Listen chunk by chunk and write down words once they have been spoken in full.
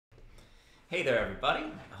Hey there everybody,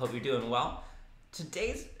 I hope you're doing well.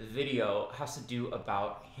 Today's video has to do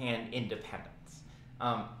about hand independence,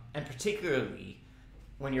 and particularly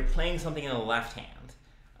when you're playing something in the left hand,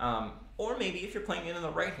 or maybe if you're playing it in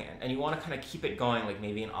the right hand and you want to kind of keep it going, like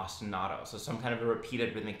maybe an ostinato, so some kind of a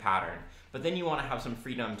repeated rhythmic pattern, but then you want to have some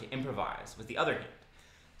freedom to improvise with the other hand.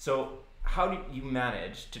 So how do you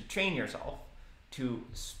manage to train yourself to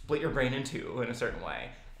split your brain in two in a certain way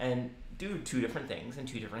and do two different things in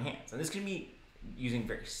two different hands? And this can be using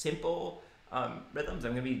very simple rhythms.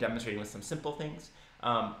 I'm going to be demonstrating with some simple things,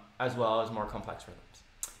 as well as more complex rhythms.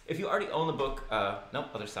 If you already own the book,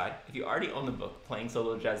 other side. If you already own the book, Playing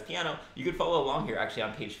Solo Jazz Piano, you could follow along here actually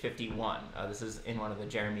on page 51. This is in one of the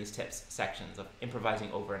Jeremy's Tips sections of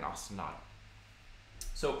improvising over an ostinato.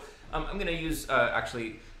 So I'm going to use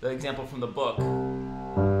actually the example from the book,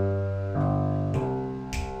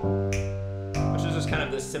 which is just kind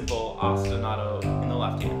of this simple ostinato in the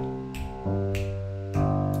left hand.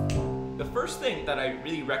 The first thing that I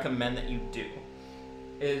really recommend that you do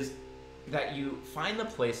is that you find the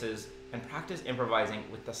places and practice improvising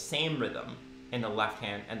with the same rhythm in the left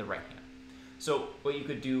hand and the right hand. So what you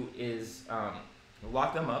could do is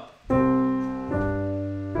lock them up.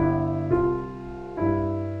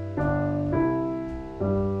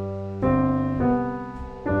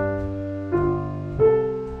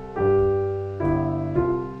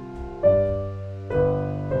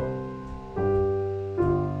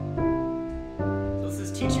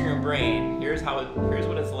 Teaching your brain, here's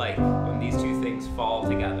what it's like when these two things fall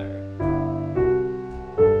together.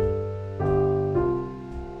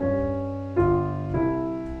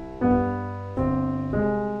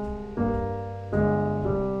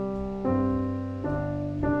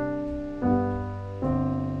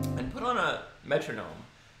 And put on a metronome,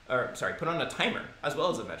 put on a timer as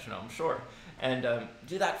well as a metronome, sure. And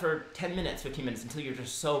do that for 10 minutes, 15 minutes until you're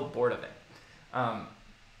just so bored of it.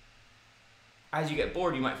 As you get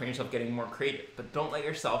bored, you might find yourself getting more creative, but don't let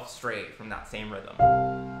yourself stray from that same rhythm.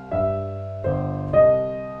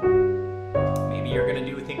 Maybe you're going to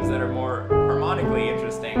do things that are more harmonically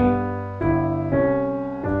interesting.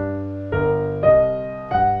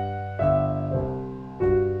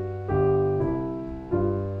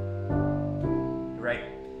 Right.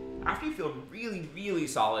 After you feel really, really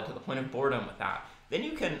solid to the point of boredom with that, then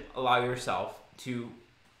you can allow yourself to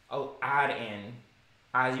add in,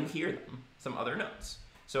 as you hear them, some other notes.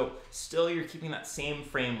 So still you're keeping that same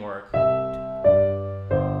framework.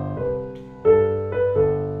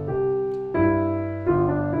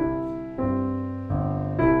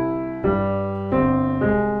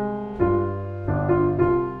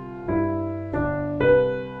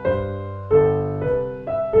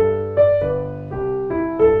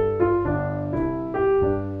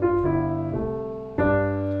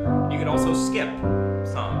 You can also skip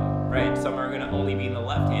some, right? Some are going to only be in the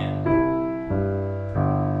left hand.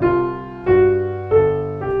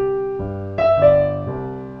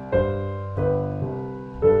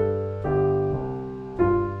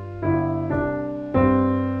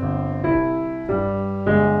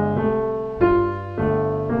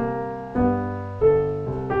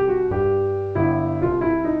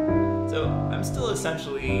 I'm still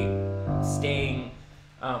essentially staying,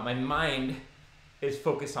 my mind is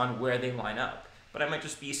focused on where they line up, but I might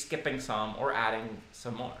just be skipping some or adding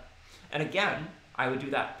some more. And again, I would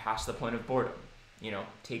do that past the point of boredom.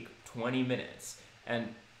 Take 20 minutes.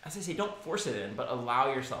 And as I say, don't force it in, but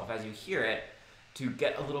allow yourself, as you hear it, to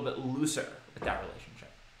get a little bit looser with that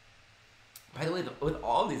relationship. By the way, with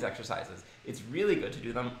all of these exercises, it's really good to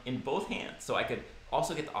do them in both hands. So I could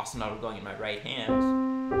also get the ostinato going in my right hand.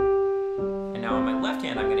 And now in my left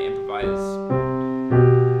hand, I'm going to improvise.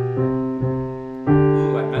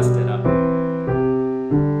 Ooh, I messed it up.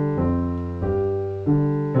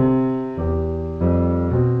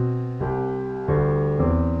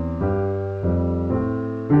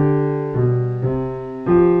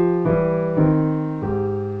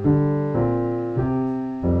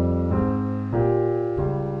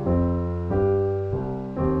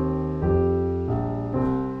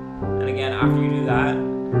 And again, after you do that,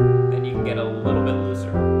 then you can get a little bit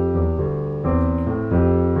looser.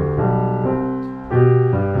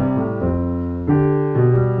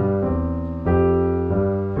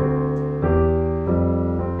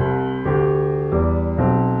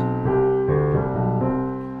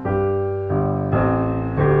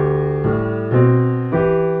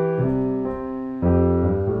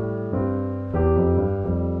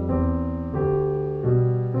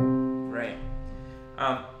 Right.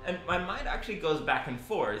 And my mind actually goes back and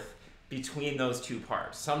forth between those two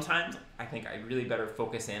parts. Sometimes I think I really better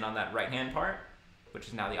focus in on that right hand part, which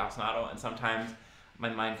is now the ostinato, and sometimes my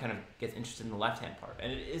mind kind of gets interested in the left hand part.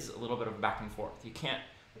 And it is a little bit of back and forth. You can't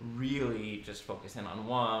really just focus in on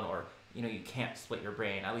one, or you can't split your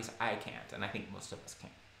brain. At least I can't, and I think most of us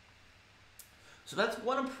can't. So that's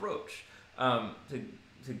one approach to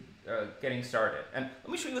getting started. And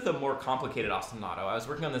let me show you with a more complicated ostinato. I was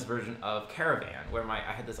working on this version of Caravan where I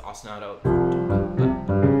had this ostinato.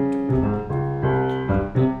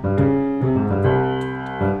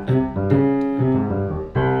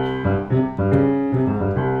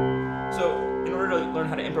 So in order to learn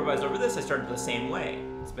how to improvise over this, I started the same way.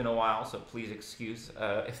 It's been a while, so please excuse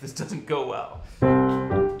if this doesn't go well.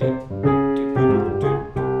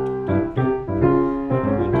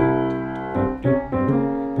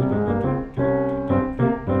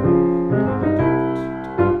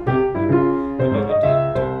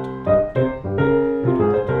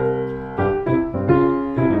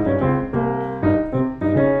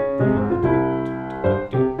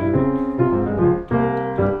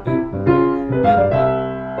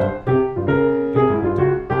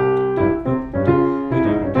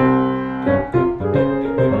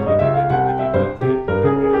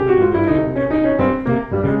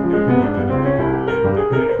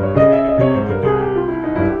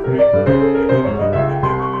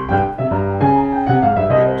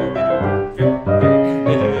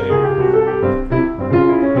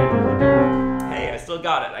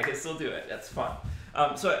 Got it. I can still do it. That's fun.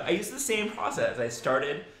 So I used the same process. I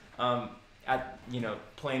started at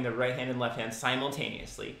playing the right hand and left hand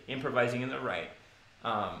simultaneously, improvising in the right,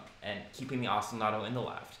 and keeping the ostinato in the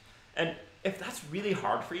left. And if that's really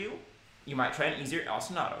hard for you, you might try an easier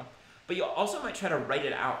ostinato, but you also might try to write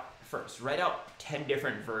it out first. Write out 10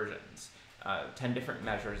 different versions, 10 different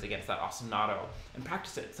measures against that ostinato, and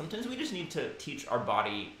practice it. Sometimes we just need to teach our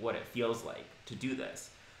body what it feels like to do this.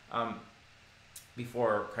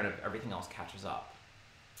 Before kind of everything else catches up.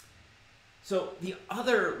 So the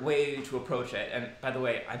other way to approach it, and by the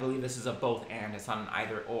way, I believe this is a both and, it's not an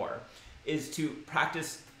either or, is to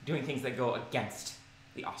practice doing things that go against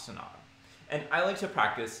the ostinato. And I like to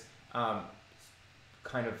practice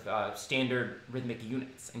kind of standard rhythmic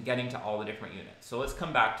units and getting to all the different units. So let's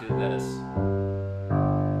come back to this.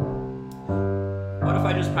 What if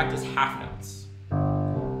I just practice half notes?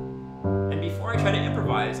 Before I try to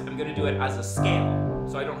improvise, I'm going to do it as a scale,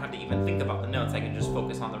 so I don't have to even think about the notes. I can just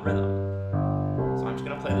focus on the rhythm. So I'm just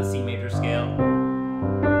going to play the C major scale.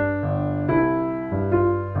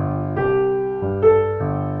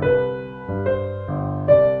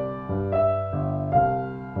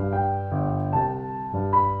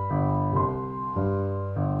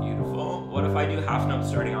 Beautiful. What if I do half notes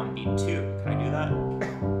starting on beat 2? Can I do that?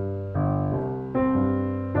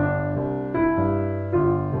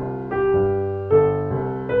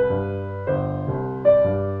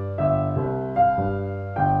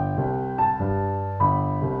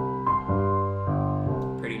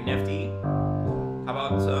 Nifty. How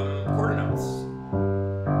about some quarter notes?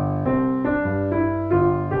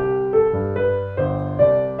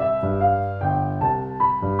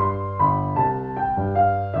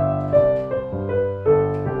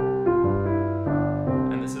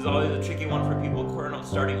 And this is always a tricky one for people, quarter notes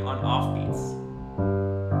starting on off beats.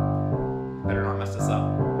 Better not mess this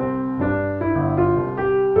up.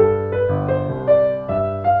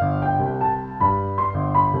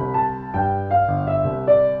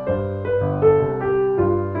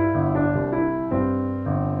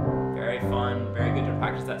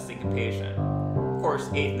 Practice that syncopation. Of course,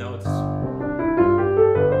 eighth notes.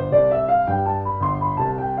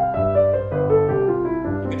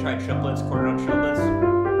 You can try triplets, quarter note triplets.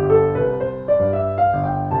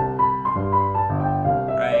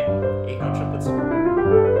 Right? Eighth note triplets. Or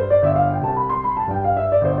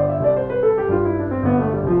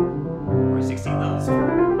 16th notes.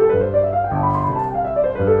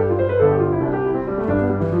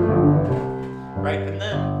 Right, and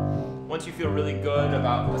then once you feel really good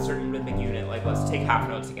about a certain rhythmic unit, like let's take half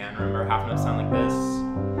notes again. Remember, half notes sound like this.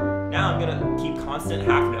 Now I'm gonna keep constant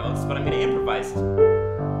half notes, but I'm gonna improvise.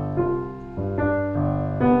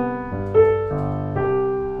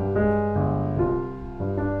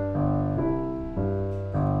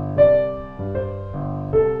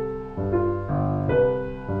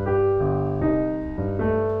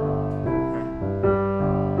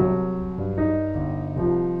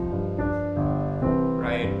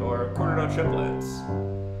 Or quarter note triplets.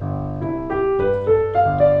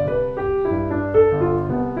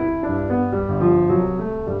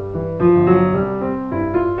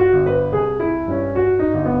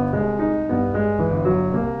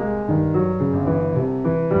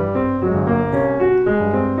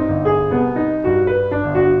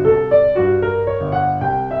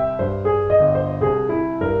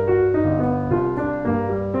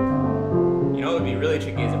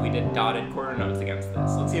 tricky is if we did dotted quarter notes against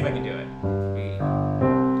this. Let's see if I can do it.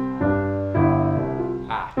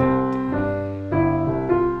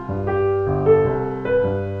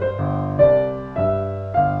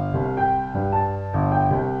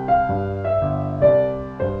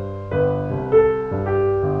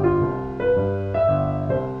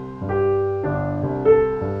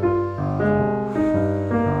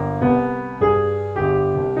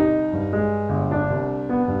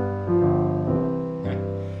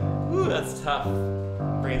 That's tough.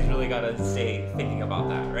 Brain's really gotta stay thinking about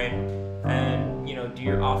that, right? And, you know, do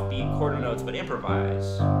your offbeat quarter notes, but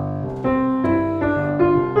improvise.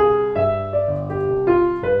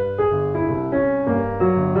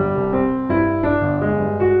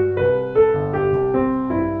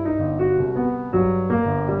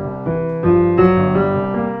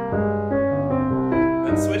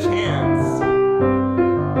 Then switch hands.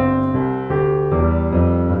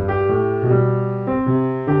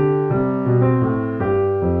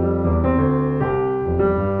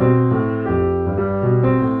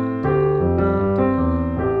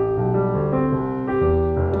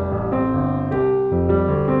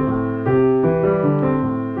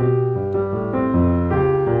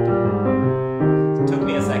 Took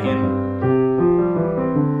me a second.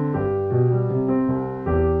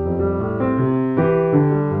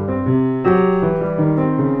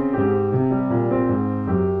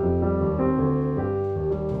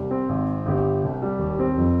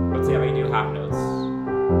 Let's see how we do half notes.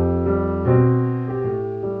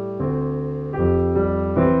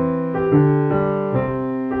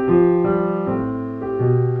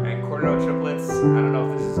 Alright, quarter note triplets. I don't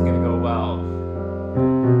know if this is gonna go well.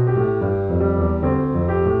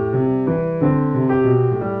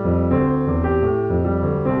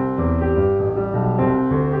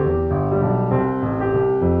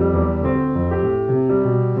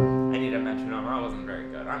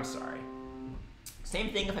 I'm sorry.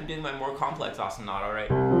 Same thing if I'm doing my more complex ostinato, right?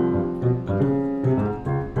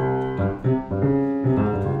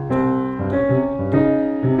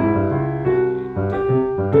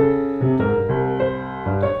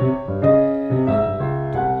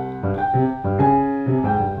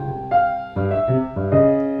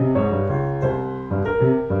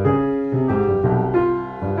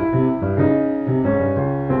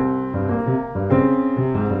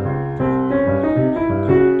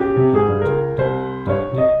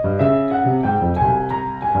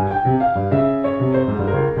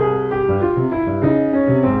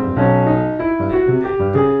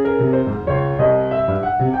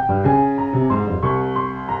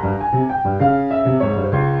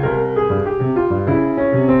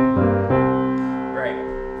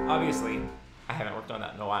 Obviously, I haven't worked on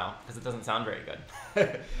that in a while because it doesn't sound very good.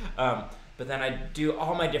 But then I do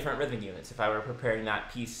all my different rhythm units if I were preparing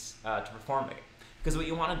that piece to perform it. Because what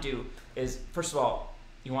you want to do is, first of all,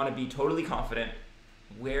 you want to be totally confident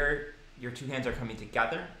where your two hands are coming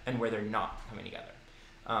together and where they're not coming together.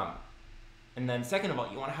 And then second of all,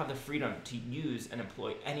 you want to have the freedom to use and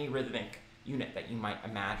employ any rhythmic unit that you might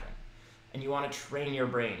imagine. And you want to train your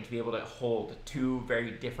brain to be able to hold two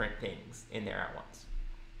very different things in there at once.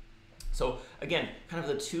 So again, kind of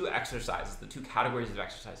the two exercises, the two categories of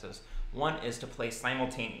exercises. One is to play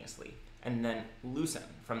simultaneously and then loosen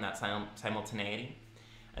from that simultaneity.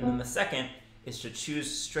 And then the second is to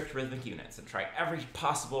choose strict rhythmic units and try every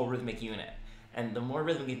possible rhythmic unit. And the more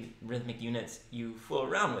rhythmic units you fool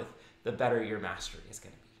around with, the better your mastery is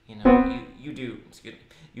going to be. You know,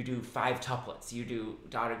 you do 5 tuplets, you do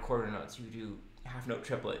dotted quarter notes, you do half note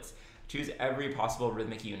triplets. Choose every possible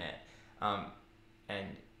rhythmic unit, and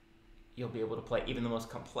you'll be able to play even the most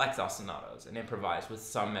complex ostinatos and improvise with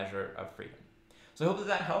some measure of freedom. So I hope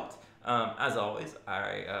that helped. As always,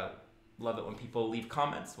 I love it when people leave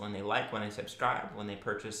comments, when they like, when they subscribe, when they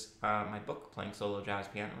purchase my book, Playing Solo Jazz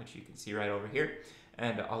Piano, which you can see right over here.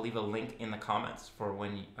 And I'll leave a link in the comments for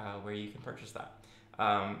when where you can purchase that.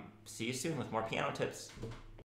 See you soon with more piano tips.